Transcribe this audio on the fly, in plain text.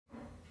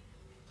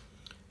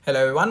Hello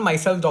everyone,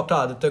 myself Dr.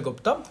 Aditya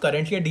Gupta,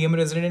 currently a DM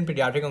resident in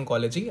pediatric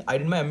oncology. I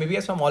did my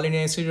MBBS from All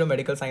India Institute of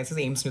Medical Sciences,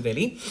 AIIMS, New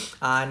Delhi.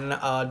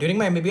 And during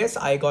my MBBS,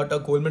 I got a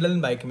gold medal in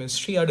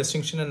biochemistry, a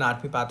distinction in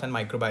anatomy, path and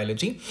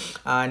microbiology.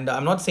 And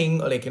I'm not saying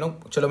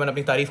chalo maine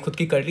apni tareef khud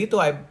ki kar li.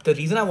 The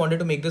reason I wanted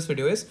to make this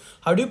video is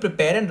how do you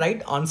prepare and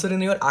write answer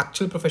in your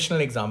actual professional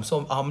exam.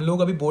 So हम लोग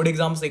अभी board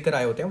exams देकर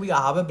आए होते हैं. We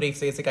have a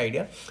basic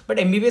idea, but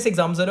MBBS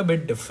exams are a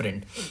bit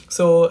different.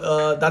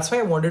 So that's why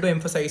I wanted to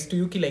emphasize to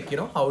you ki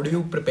how do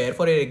you prepare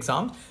for your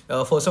exam.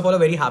 First of all, a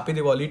very happy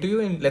Diwali to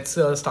you, and let's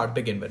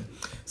begin with.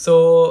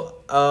 So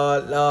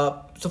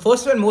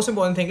first and most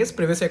important thing is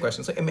previous year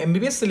questions. So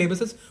MBBS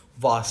syllabus is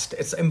vast.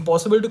 It's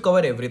impossible to cover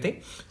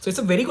everything. So it's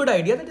a very good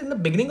idea that in the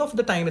beginning of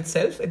the time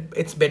itself,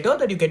 it's better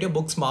that you get your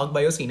books marked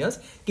by your seniors.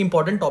 कि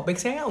important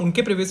topics हैं या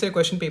उनके previous year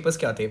question papers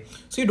क्या थे.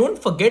 So you don't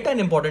forget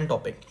an important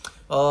topic.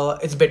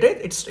 It's better.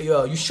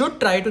 You should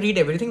try to read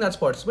everything that's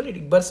possible.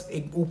 बस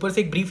ऊपर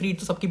से एक brief read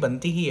तो सबकी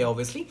बनती ही है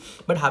obviously.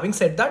 But having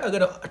said that,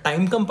 अगर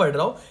time कम पड़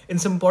रहा हो,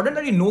 it's important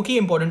that you know कि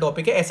important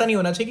topic है. ऐसा नहीं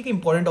होना चाहिए कि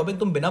important topic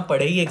तुम बिना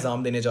पढ़े ही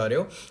exam देने जा रहे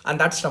हो and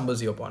that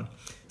stumbles you upon.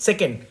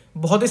 Second,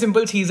 बहुत ही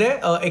सिंपल चीज़ है.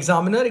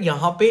 एग्जामिनर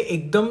यहाँ पे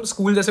एकदम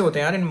स्कूल जैसे होते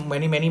हैं यार. इन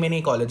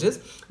many colleges,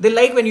 they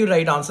like when you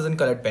write answers in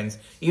colored pens.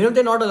 Even if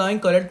they're not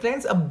allowing colored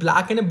pens, a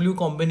black and a blue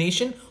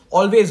combination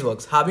always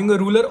works. Having a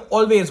ruler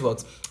always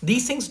works.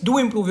 These things do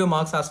improve your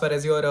marks as far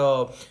as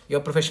your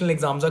professional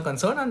exams are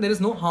concerned, and there is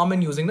no harm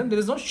in using them. There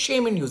is no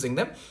shame in using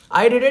them.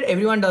 I did it.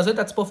 Everyone does it.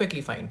 That's perfectly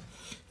fine.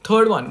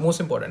 Third one,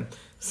 most important.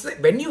 So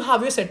when you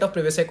have your set of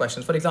previous year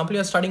questions, for example,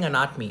 you're studying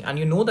anatomy and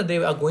you know that they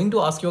are going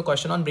to ask you a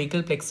question on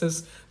brachial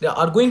plexus. They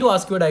are going to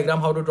ask you a diagram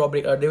how to draw.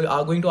 They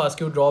are going to ask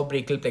you to draw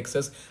brachial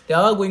plexus. They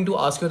are going to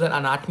ask you the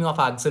anatomy of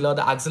axilla,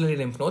 the axillary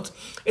lymph nodes.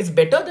 It's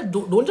better that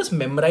don't just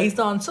memorize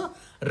the answer,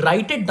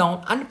 write it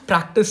down and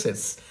practice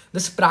it.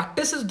 This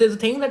practice is the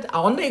thing that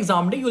on the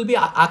exam day, you'll be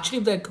actually,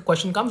 if the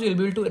question comes, you'll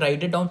be able to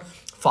write it down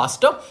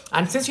faster.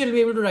 And since you'll be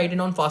able to write it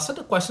down faster,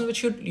 the questions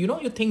which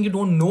you think you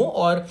don't know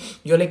or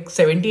you're like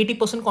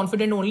 70-80%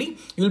 confident only,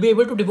 you'll be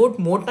able to devote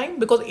more time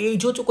because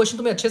जो question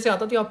तुम्हें अच्छे से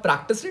आता था, you have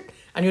practiced it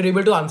and you're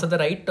able to answer the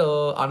write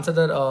the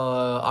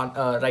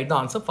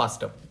answer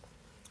faster.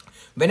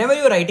 Whenever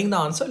you're writing the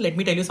answer, let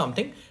me tell you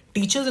something.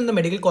 Teachers in the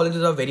medical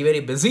colleges are very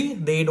busy.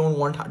 They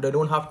don't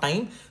have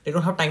time. They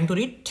don't have time to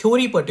read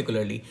theory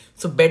particularly.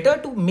 So better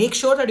to make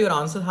sure that your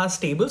answer has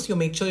tables. You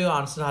make sure your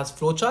answer has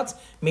flowcharts.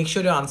 Make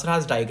sure your answer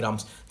has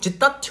diagrams.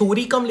 जितना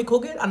theory कम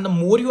लिखोगे and the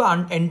more you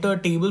enter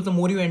tables, the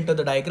more you enter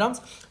the diagrams,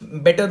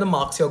 better the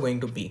marks you're going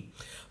to be.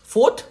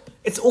 Fourth,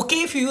 it's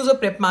okay if you use a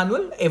prep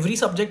manual. Every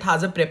subject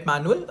has a prep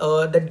manual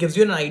that gives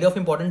you an idea of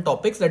important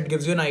topics, that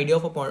gives you an idea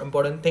of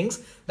important things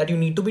that you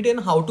need to be done,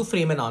 how to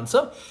frame an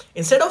answer.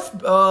 Instead of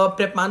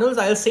prep manuals,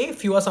 I'll say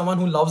if you are someone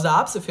who loves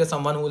apps, if you're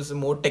someone who is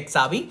more tech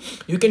savvy,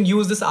 you can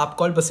use this app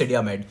called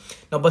Basidia Med.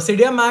 Now,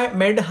 Basidia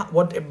Med,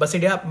 what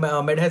Basidia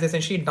Med has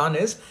essentially done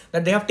is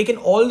that they have taken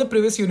all the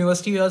previous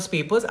university years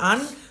papers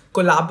and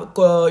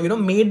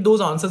made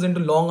those answers into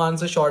long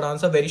answer, short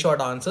answer, very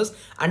short answers,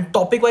 and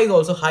topic wise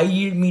also high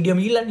yield, medium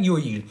yield and low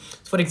yield.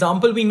 So for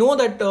example, we know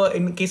that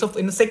in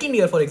the second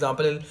year, for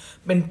example,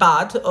 in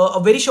path, a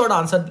very short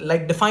answer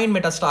like define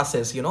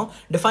metastasis,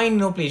 define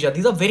neoplasia.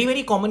 These are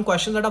very common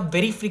questions that are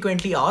very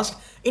frequently asked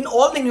in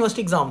all the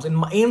university exams, in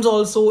AIIMS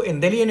also, in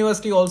Delhi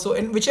University also,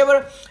 in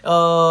whichever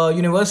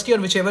university or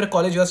whichever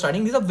college you are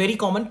studying. These are very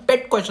common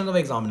pet questions of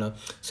examiner.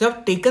 So you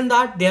have taken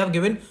that, they have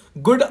given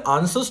good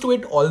answers to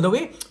it all the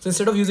way. So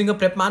instead of using a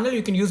prep manual,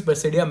 you can use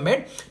Basidia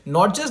Med.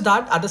 Not just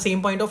that, at the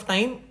same point of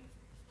time,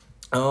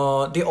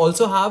 they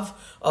also have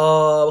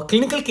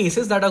clinical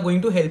cases that are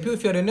going to help you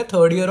if you're in a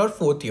third year or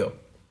fourth year.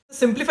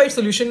 Simplified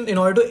solution in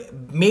order to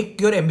make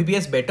your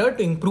MBBS better,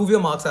 to improve your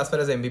marks as far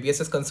as MBBS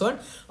is concerned.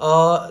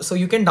 So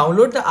you can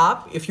download the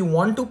app. If you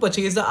want to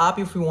purchase the app,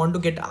 if you want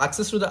to get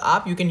access to the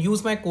app, you can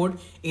use my code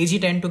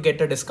AG10 to get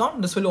a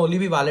discount. This will only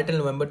be valid till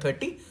November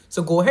 30.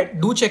 So go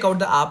ahead, do check out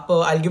the app.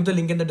 I'll give the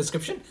link in the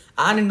description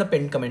and in the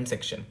pinned comment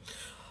section.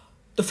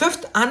 The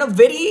fifth and a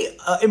very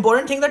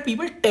important thing that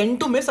people tend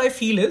to miss, I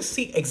feel, is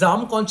see,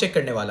 exam kaun check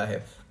karne wala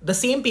hai? The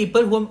same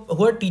people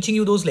who are teaching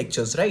you those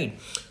lectures, right?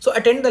 So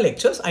attend the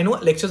lectures. I know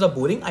lectures are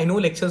boring. I know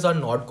lectures are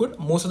not good.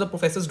 Most of the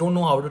professors don't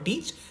know how to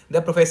teach.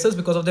 They're professors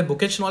because of their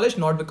bookish knowledge,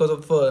 not because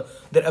of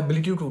their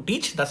ability to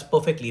teach. That's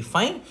perfectly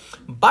fine.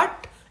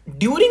 But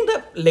during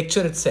the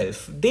lecture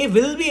itself, they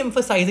will be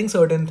emphasizing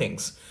certain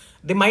things.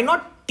 They might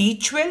not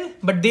teach well,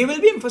 but they will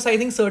be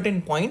emphasizing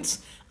certain points.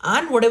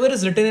 And whatever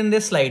is written in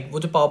this slide, वो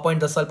जो PowerPoint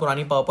 10 साल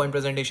पुरानी PowerPoint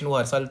presentation वो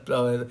हर साल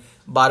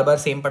बार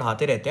same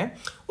पढ़ाते रहते हैं,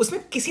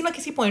 उसमें किसी ना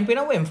किसी पॉइंट पे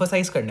ना वो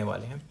emphasize करने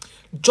वाले हैं.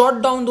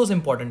 Jot down those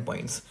important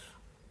points.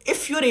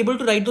 If you're able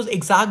to write those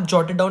exact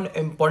jotted down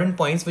important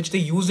points which they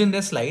used in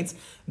their slides,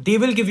 they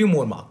will give you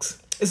more marks.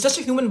 It's just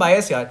a human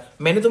bias यार.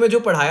 मैंने तुम्हें जो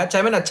पढ़ाया,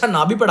 चाहे मैंने अच्छा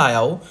ना भी पढ़ाया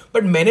हो,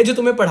 but मैंने जो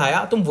तुम्हें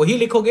पढ़ाया, तुम वही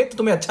लिखोगे तो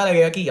तुम्हें अच्छा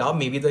लगेगा कि yeah,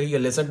 maybe you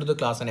listen to the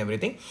class and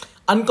everything.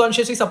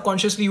 Unconsciously,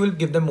 subconsciously, you will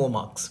give them more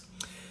marks.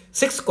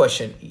 Sixth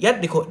question. Yeah,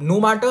 देखो, no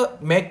matter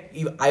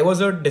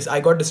I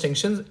got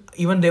distinctions.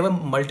 Even there were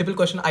multiple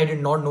questions I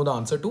did not know the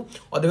answer to,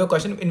 or there were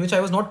questions in which I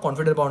was not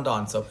confident about the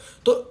answer.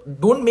 So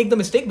don't make the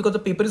mistake, because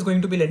the paper is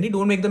going to be lengthy.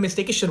 Don't make the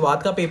mistake कि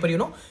शुरुआत का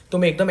paper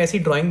तुम एकदम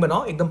ऐसी drawing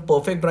बनाओ, एकदम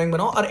perfect drawing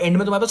बनाओ, और end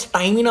में तुम्हारे पास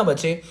time ही ना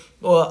बचे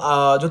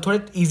जो थोड़े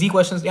easy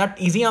questions या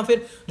easy या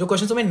फिर जो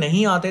questions तुम्हें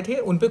नहीं आते थे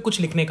उन पे कुछ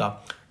लिखने का.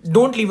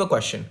 Don't leave a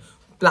question.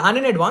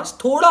 Plan in advance.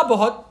 थोड़ा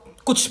बहुत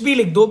कुछ भी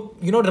लिख दो,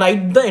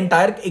 right the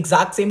entire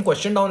exact same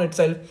question down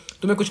itself,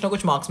 तुम्हें कुछ ना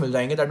कुछ मार्क्स मिल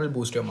जाएंगे. That will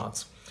boost your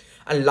marks.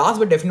 And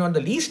last but definitely not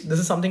the least, this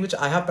is something which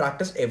I have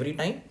practised every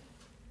time.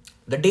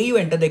 The day you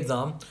enter the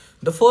exam,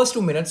 the first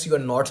 2 minutes you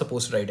are not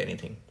suppose to right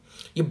anything.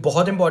 ये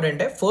बहुत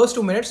important है. First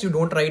 2 minutes you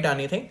don't write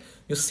anything.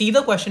 You see the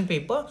question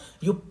paper,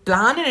 you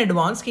plan in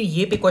advance कि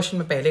ये पे question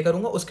मैं पहले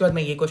करूंगा, उसके बाद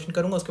मैं ये क्वेश्चन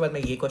करूंगा, उसके बाद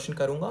मैं ये क्वेश्चन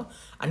करूंगा,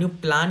 एंड यू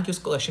प्लान कि उस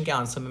क्वेश्चन के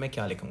आंसर में मैं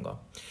क्या लिखूंगा.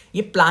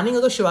 ये प्लानिंग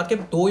अगर शुरुआत के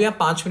 2 या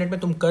 5 मिनट में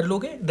तुम कर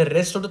लोगे, the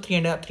rest of the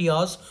 3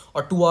 hours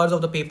और 2 hours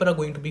of the paper are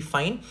going to be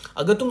fine.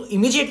 अगर तुम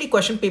इमीडिएटली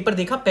क्वेश्चन पेपर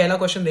देखा, पहला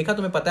क्वेश्चन देखा,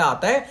 तुम्हें पता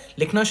आता है,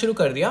 लिखना शुरू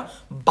कर दिया,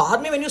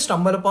 बाद में when you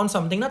stumble upon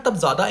something ना, तब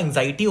ज्यादा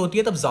एंजाइटी होती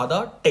है, तब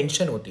ज्यादा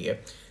टेंशन होती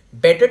है.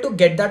 Better to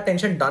get that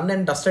tension done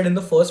and dusted in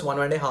the first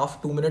 1.5,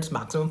 2 minutes,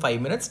 maximum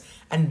 5 minutes,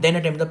 and then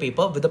attempt the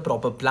paper with a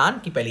proper plan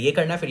कि पहले ये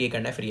करना है, फिर ये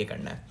करना है, फिर ये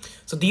करना है.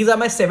 So these are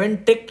my 7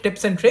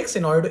 tips and tricks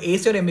in order to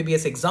ace your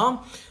MBBS exam.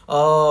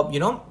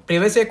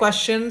 Previous year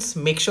questions,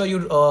 make sure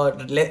you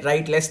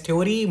write less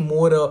theory,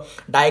 more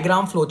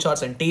diagram,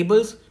 flowcharts and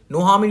tables.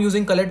 No harm in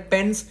using colored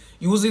pens.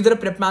 Use either a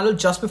prep manual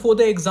just before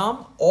the exam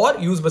or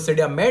use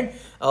Basidia Med.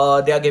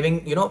 They are giving,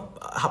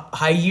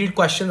 high yield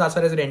questions as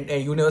far as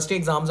university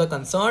exams are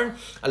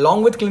concerned,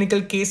 along with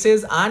clinical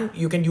cases, and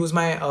you can use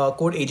my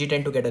code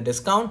AG10 to get a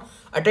discount.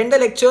 Attend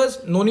the lectures.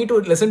 No need to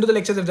listen to the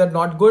lectures if they're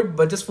not good,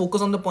 but just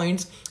focus on the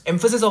points.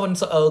 Emphasis on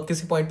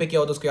किसी point पे क्या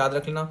हो तो उसको याद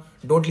रख लेना.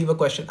 Don't leave a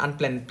question and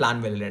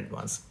plan well in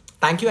advance.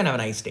 Thank you and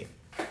have a nice day.